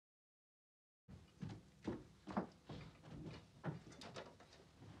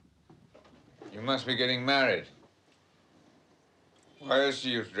You must be getting married. Why is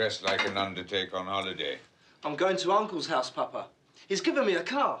you dressed like an undertaker on holiday? I'm going to Uncle's house, Papa. He's given me a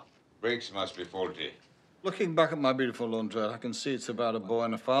car. Brakes must be faulty. Looking back at My Beautiful Laundrette, I can see it's about a boy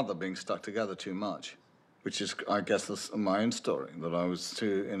and a father being stuck together too much, which is, I guess, my own story, that I was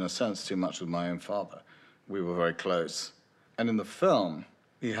too, in a sense, too much with my own father. We were very close. And in the film,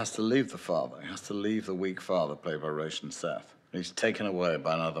 he has to leave the father. He has to leave the weak father, played by Roshan Seth. He's taken away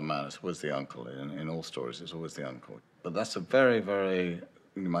by another man. It's always the uncle. In all stories, it's always the uncle. But that's a very, very,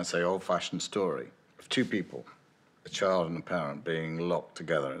 you might say, old-fashioned story of two people, a child and a parent, being locked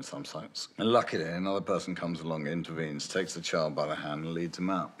together in some sense. And luckily, another person comes along, intervenes, takes the child by the hand and leads him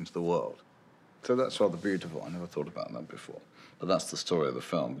out into the world. So that's rather beautiful. I never thought about that before. But that's the story of the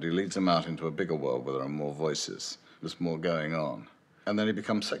film. But he leads him out into a bigger world where there are more voices. There's more going on. And then he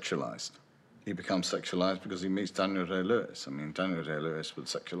becomes sexualized. He becomes sexualized because he meets Daniel Day-Lewis. I mean, Daniel Day-Lewis would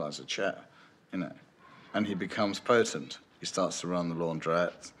sexualize a chair, you know. And he becomes potent. He starts to run the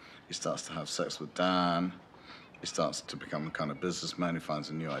laundrette. He starts to have sex with Dan. He starts to become a kind of businessman. He finds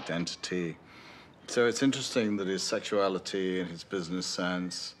a new identity. So it's interesting that his sexuality and his business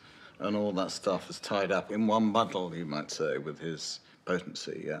sense and all that stuff is tied up in one bundle, you might say, with his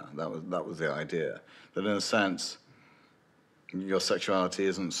potency. Yeah, that was the idea. That in a sense, your sexuality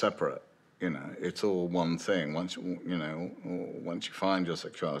isn't separate. You know, it's all one thing. Once you find your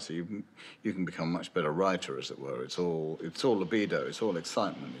sexuality, you can become a much better writer, as it were. It's all libido. It's all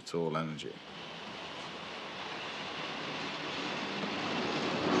excitement. It's all energy.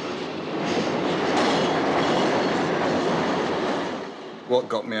 What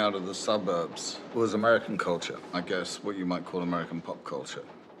got me out of the suburbs was American culture. I guess what you might call American pop culture.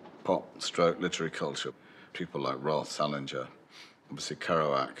 Pop/stroke literary culture. People like Roth, Salinger, obviously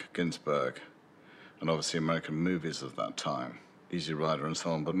Kerouac, Ginsberg, and obviously American movies of that time, Easy Rider and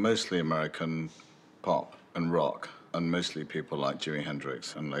so on, but mostly American pop and rock, and mostly people like Jimi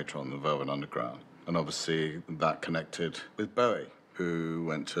Hendrix and later on the Velvet Underground. And obviously that connected with Bowie, who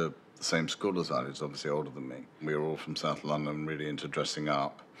went to the same school as I. He's obviously older than me. We were all from South London, really into dressing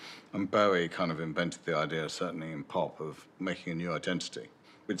up. And Bowie kind of invented the idea, certainly in pop, of making a new identity,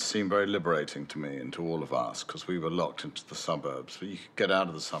 which seemed very liberating to me and to all of us, because we were locked into the suburbs. But you could get out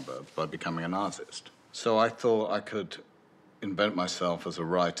of the suburbs by becoming an artist. So I thought I could invent myself as a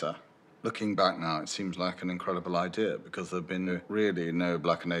writer. Looking back now, it seems like an incredible idea, because there have been really no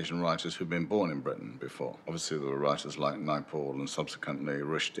black and Asian writers who've been born in Britain before. Obviously, there were writers like Naipaul and subsequently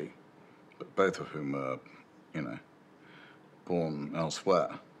Rushdie, but both of whom were, you know, born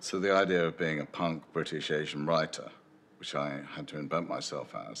elsewhere. So the idea of being a punk British Asian writer, which I had to invent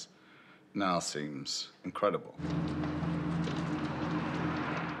myself as, now seems incredible.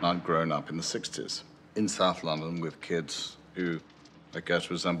 I'd grown up in the 60s in South London with kids who, I guess,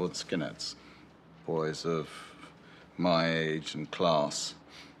 resembled skinheads, boys of my age and class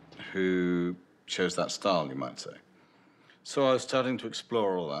who chose that style, you might say. So I was starting to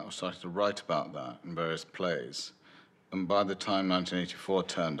explore all that. I was starting to write about that in various plays. And by the time 1984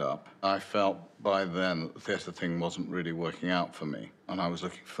 turned up, I felt by then that the theatre thing wasn't really working out for me, and I was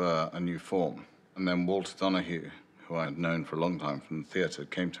looking for a new form. And then Walter Donahue, who I had known for a long time from the theatre,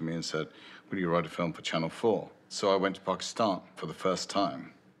 came to me and said, "Will you write a film for Channel 4?" So I went to Pakistan for the first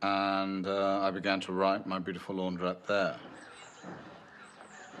time, and I began to write My Beautiful Laundrette there.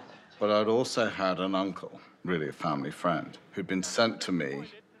 But I'd also had an uncle, really a family friend, who'd been sent to me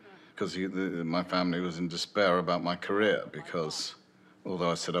because my family was in despair about my career, because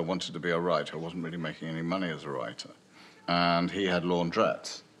although I said I wanted to be a writer, I wasn't really making any money as a writer. And he had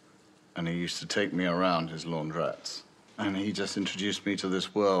laundrettes, and he used to take me around his laundrettes. And he just introduced me to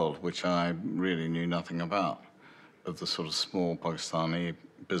this world which I really knew nothing about, of the sort of small Pakistani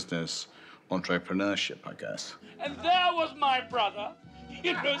business entrepreneurship, I guess. And there was my brother,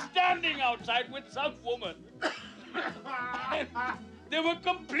 standing outside with some woman. They were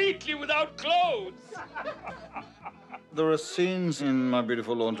completely without clothes. There are scenes in My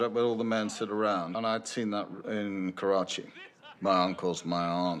Beautiful Laundrette where all the men sit around, and I'd seen that in Karachi. My uncles, my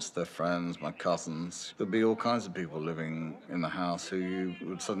aunts, their friends, my cousins. There'd be all kinds of people living in the house who you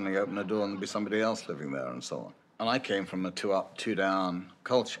would suddenly open a door and there'd be somebody else living there and so on. And I came from a two up, two down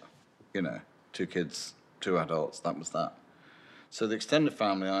culture. You know, 2 kids, 2 adults, that was that. So the extended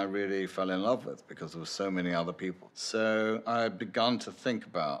family I really fell in love with because there were so many other people. So I had begun to think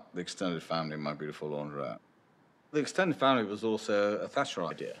about the extended family in My Beautiful Laundrette. The extended family was also a Thatcher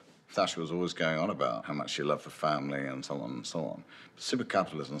idea. Thatcher was always going on about how much she loved the family and so on and so on. But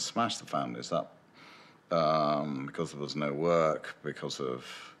supercapitalism smashed the families up because there was no work, because of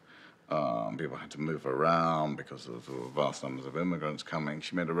people had to move around, because of the vast numbers of immigrants coming.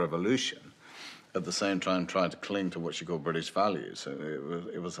 She made a revolution at the same time trying to cling to what she called British values. So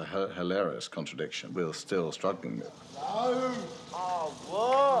it was a hilarious contradiction we were still struggling with. Oh,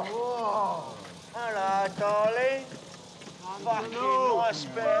 what? Whoa. Hello, darling. Fucking nice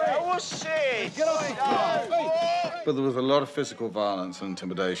bear. What's this? Get off. But there was a lot of physical violence and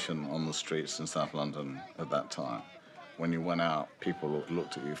intimidation on the streets in South London at that time. When you went out, people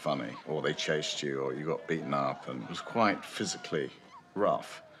looked at you funny, or they chased you, or you got beaten up, and it was quite physically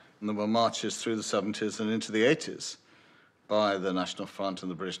rough. And there were marches through the 70s and into the 80s by the National Front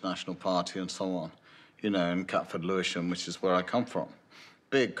and the British National Party and so on, you know, in Catford Lewisham, which is where I come from.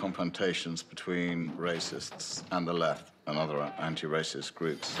 Big confrontations between racists and the left and other anti-racist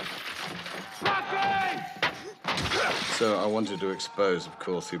groups. So I wanted to expose, of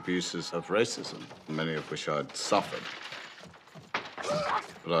course, the abuses of racism, many of which I'd suffered.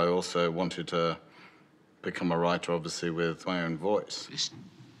 But I also wanted to become a writer, obviously, with my own voice. This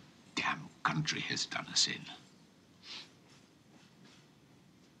damn country has done us in.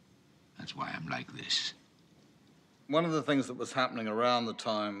 That's why I'm like this. One of the things that was happening around the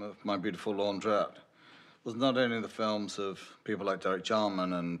time of My Beautiful Laundrette was not only the films of people like Derek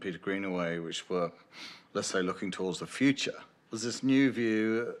Jarman and Peter Greenaway, which were, let's say, looking towards the future, was this new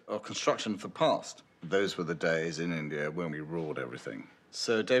view of construction of the past. Those were the days in India when we ruled everything.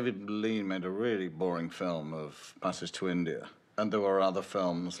 So David Lean made a really boring film of Passage to India. And there were other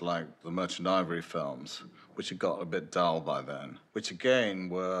films like the Merchant Ivory films, which had got a bit dull by then, which again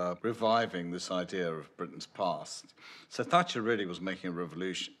were reviving this idea of Britain's past. So Thatcher really was making a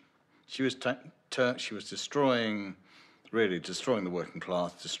revolution. She was destroying the working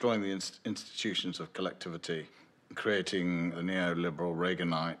class, destroying the institutions of collectivity, creating the neoliberal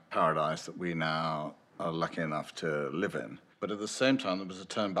Reaganite paradise that we now are lucky enough to live in. But at the same time, there was a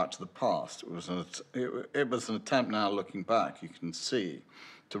turn back to the past. It was an attempt now, looking back, you can see,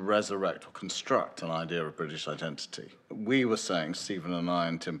 to resurrect or construct an idea of British identity. We were saying, Stephen and I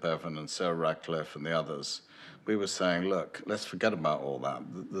and Tim Bevan and Sarah Radcliffe and the others, we were saying, look, let's forget about all that.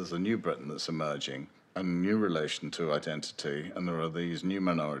 There's a new Britain that's emerging, a new relation to identity, and there are these new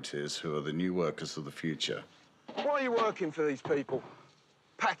minorities who are the new workers of the future. Why are you working for these people?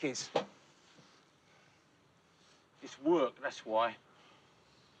 Packies. It's work, that's why.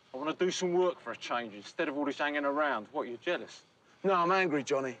 I want to do some work for a change instead of all this hanging around. What, you're jealous? No, I'm angry,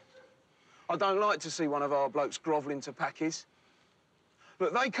 Johnny. I don't like to see one of our blokes grovelling to packies.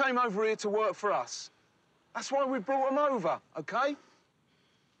 Look, they came over here to work for us. That's why we brought them over, OK?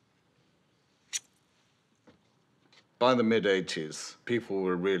 By the mid-'80s, people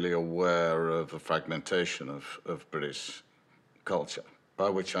were really aware of the fragmentation of British culture, by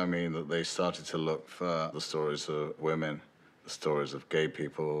which I mean that they started to look for the stories of women, the stories of gay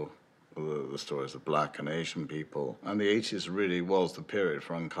people, the stories of black and Asian people. And the 80s really was the period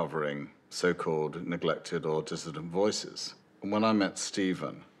for uncovering so-called neglected or dissident voices. And when I met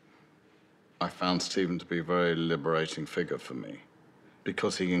Stephen, I found Stephen to be a very liberating figure for me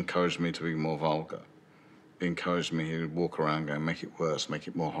because he encouraged me to be more vulgar. He encouraged me to walk around going, make it worse, make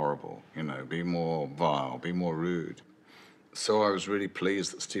it more horrible, you know, be more vile, be more rude. So I was really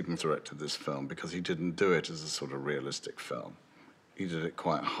pleased that Stephen directed this film because he didn't do it as a sort of realistic film. He did it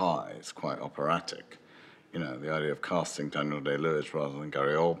quite high, it's quite operatic. You know, the idea of casting Daniel Day-Lewis rather than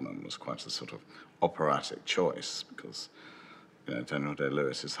Gary Oldman was quite a sort of operatic choice because, you know, Daniel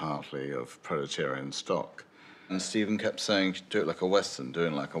Day-Lewis is hardly of proletarian stock. And Stephen kept saying, do it like a Western, do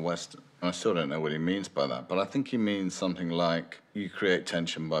it like a Western. And I still don't know what he means by that, but I think he means something like you create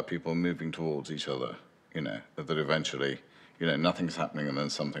tension by people moving towards each other, you know, that eventually, you know, nothing's happening and then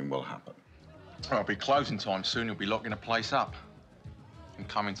something will happen. Well, it'll be closing time soon. He'll be locking the place up and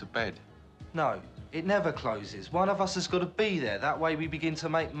coming to bed. No, it never closes. One of us has got to be there. That way we begin to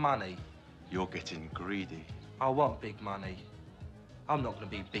make money. You're getting greedy. I want big money. I'm not going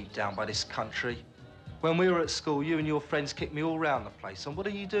to be beat down by this country. When we were at school, you and your friends kicked me all round the place. And what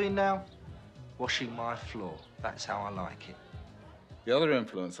are you doing now? Washing my floor. That's how I like it. The other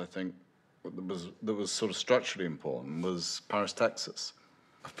influence, I think, that was sort of structurally important was Paris, Texas,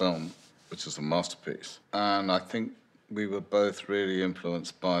 a film which is a masterpiece. And I think we were both really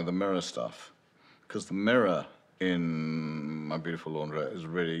influenced by the mirror stuff, because the mirror in My Beautiful Laundrette is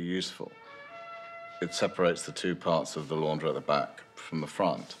really useful. It separates the two parts of the laundry at the back from the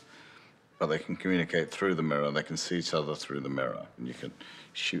front, but they can communicate through the mirror. They can see each other through the mirror, and you can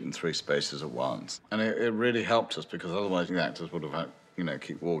shoot in 3 spaces at once. And it really helped us, because otherwise the actors would have had, you know,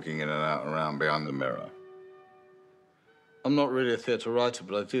 keep walking in and out around behind the mirror. I'm not really a theatre writer,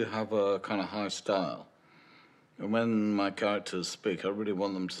 but I do have a kind of high style. And when my characters speak, I really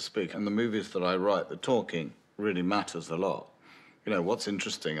want them to speak. And the movies that I write, the talking really matters a lot. You know, what's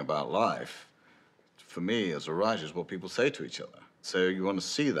interesting about life for me, as a writer, is what people say to each other. So you want to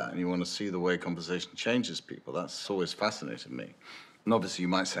see that, and you want to see the way conversation changes people. That's always fascinated me. And obviously, you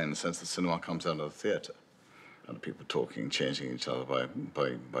might say, in the sense that cinema comes out of the theatre, and people talking, changing each other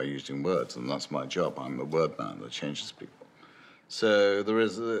by using words, and that's my job. I'm a word man that changes people. So there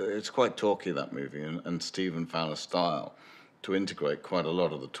is, it's quite talky, that movie, and Stephen found a style to integrate quite a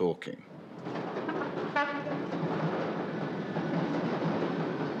lot of the talking.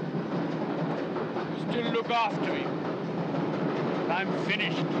 Still look after me. I'm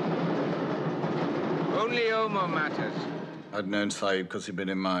finished. Only Omar matters. I'd known Saeed because he'd been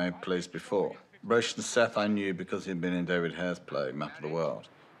in my plays before. Roshan Seth I knew because he'd been in David Hare's play, Map of the World.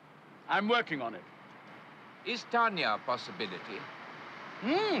 I'm working on it. Is Tanya a possibility?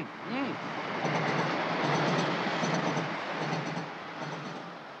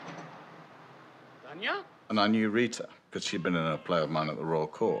 Tanya? And I knew Rita because she'd been in a play of mine at the Royal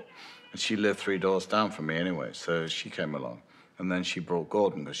Court. And she lived 3 doors down from me anyway, so she came along. And then she brought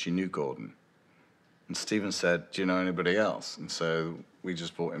Gordon because she knew Gordon. And Stephen said, do you know anybody else? And so we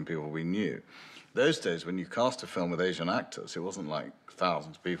just brought in people we knew. Those days, when you cast a film with Asian actors, it wasn't like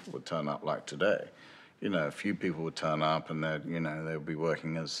thousands of people would turn up like today. You know, a few people would turn up and they'd, you know, they'd be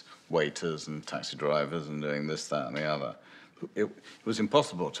working as waiters and taxi drivers and doing this, that, and the other. It was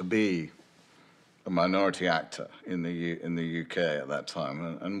impossible to be a minority actor in the UK at that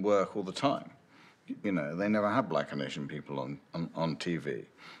time and work all the time. You know, they never had black and Asian people on TV.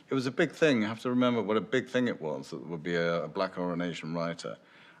 It was a big thing. You have to remember what a big thing it was that there would be a black or an Asian writer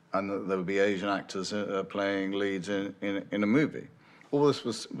and that there would be Asian actors playing leads in a movie. All this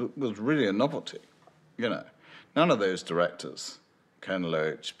was really a novelty, you know. None of those directors, Ken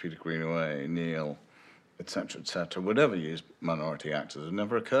Loach, Peter Greenaway, Neil, et cetera, would ever use minority actors. It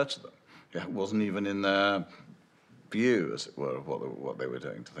never occurred to them. It wasn't even in their view, as it were, of what they were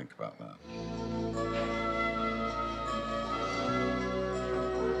doing to think about that.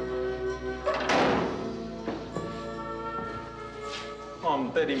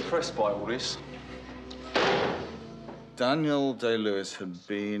 I'm dead impressed by all this. Daniel Day-Lewis had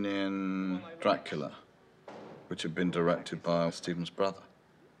been in Dracula, which had been directed by Stephen's brother,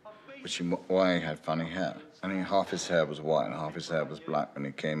 which is why he had funny hair. And half his hair was white and half his hair was black when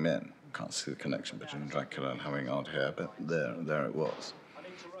he came in. Can't see the connection between Dracula and having odd hair, but there it was.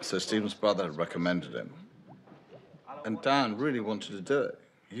 So Stephen's brother had recommended him. And Dan really wanted to do it.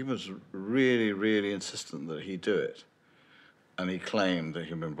 He was really, really insistent that he do it. And he claimed that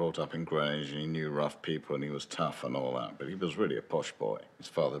he'd been brought up in Greenwich and he knew rough people and he was tough and all that, but he was really a posh boy. His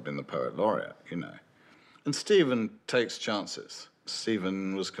father had been the poet laureate, you know. And Stephen takes chances.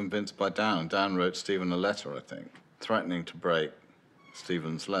 Stephen was convinced by Dan. Dan wrote Stephen a letter, I think, threatening to break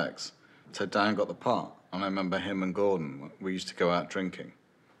Stephen's legs. So Dan got the part. And I remember him and Gordon, we used to go out drinking.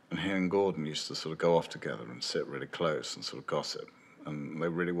 And he and Gordon used to sort of go off together and sit really close and sort of gossip. And they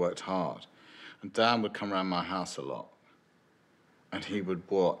really worked hard. And Dan would come around my house a lot. And he would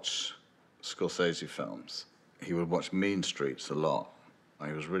watch Scorsese films. He would watch Mean Streets a lot.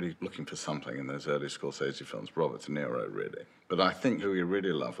 He was really looking for something in those early Scorsese films, Robert De Niro, really. But I think who he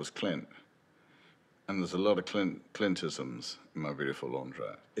really loved was Clint. And there's a lot of Clintisms in My Beautiful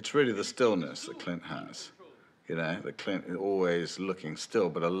Laundrette. It's really the stillness that Clint has. You know, that Clint is always looking still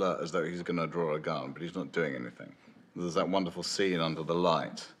but alert, as though he's going to draw a gun, but he's not doing anything. There's that wonderful scene under the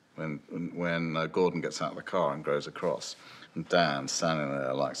light when Gordon gets out of the car and goes across, and Dan's standing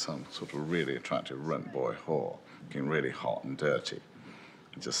there like some sort of really attractive rent boy whore, looking really hot and dirty,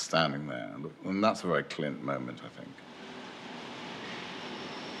 just standing there. And that's a very Clint moment, I think.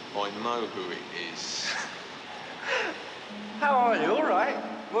 I know who it is. How are you? All right?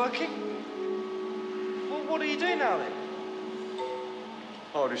 Working? Well, what do you do now, then?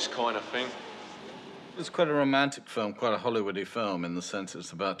 Oh, this kind of thing. It's quite a romantic film, quite a Hollywoody film, in the sense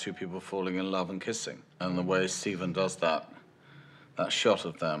it's about two people falling in love and kissing. And the way Stephen does that shot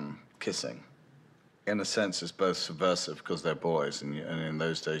of them kissing, in a sense, is both subversive because they're boys, and in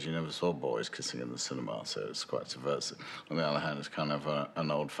those days you never saw boys kissing in the cinema, so it's quite subversive. On the other hand, it's kind of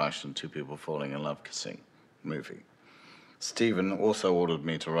an old-fashioned two people falling in love kissing movie. Stephen also ordered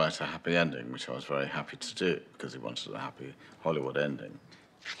me to write a happy ending, which I was very happy to do because he wanted a happy Hollywood ending.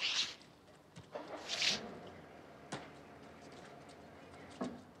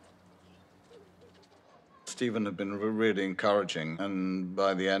 Stephen had been really encouraging, and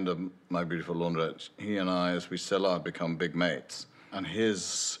by the end of My Beautiful Laundrette, he and I, as we still are, become big mates. And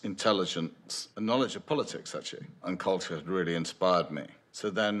his intelligence and knowledge of politics, actually, and culture had really inspired me. So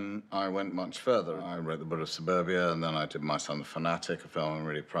then I went much further. I wrote The Bird of Suburbia, and then I did My Son the Fanatic, a film I'm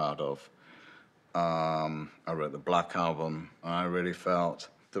really proud of. I wrote the Black Album, and I really felt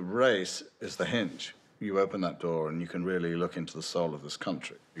The race is the hinge. You open that door and you can really look into the soul of this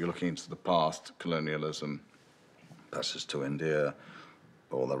country. You're looking into the past, colonialism, passage to India,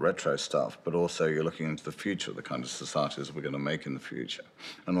 all the retro stuff, but also you're looking into the future, the kind of societies we're going to make in the future.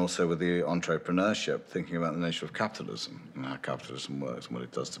 And also with the entrepreneurship, thinking about the nature of capitalism and how capitalism works and what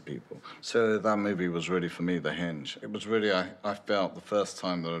it does to people. So that movie was really, for me, the hinge. It was really, I felt the first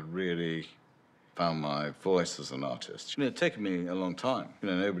time that I'd really found my voice as an artist. You know, it'd taken me a long time. You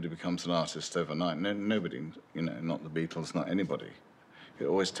know, nobody becomes an artist overnight. Nobody, you know, not the Beatles, not anybody. It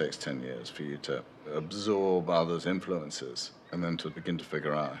always takes 10 years for you to absorb others' influences and then to begin to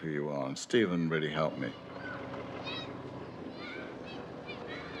figure out who you are. And Stephen really helped me.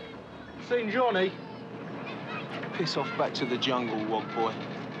 Seen Johnny? Piss off back to the jungle, wog boy.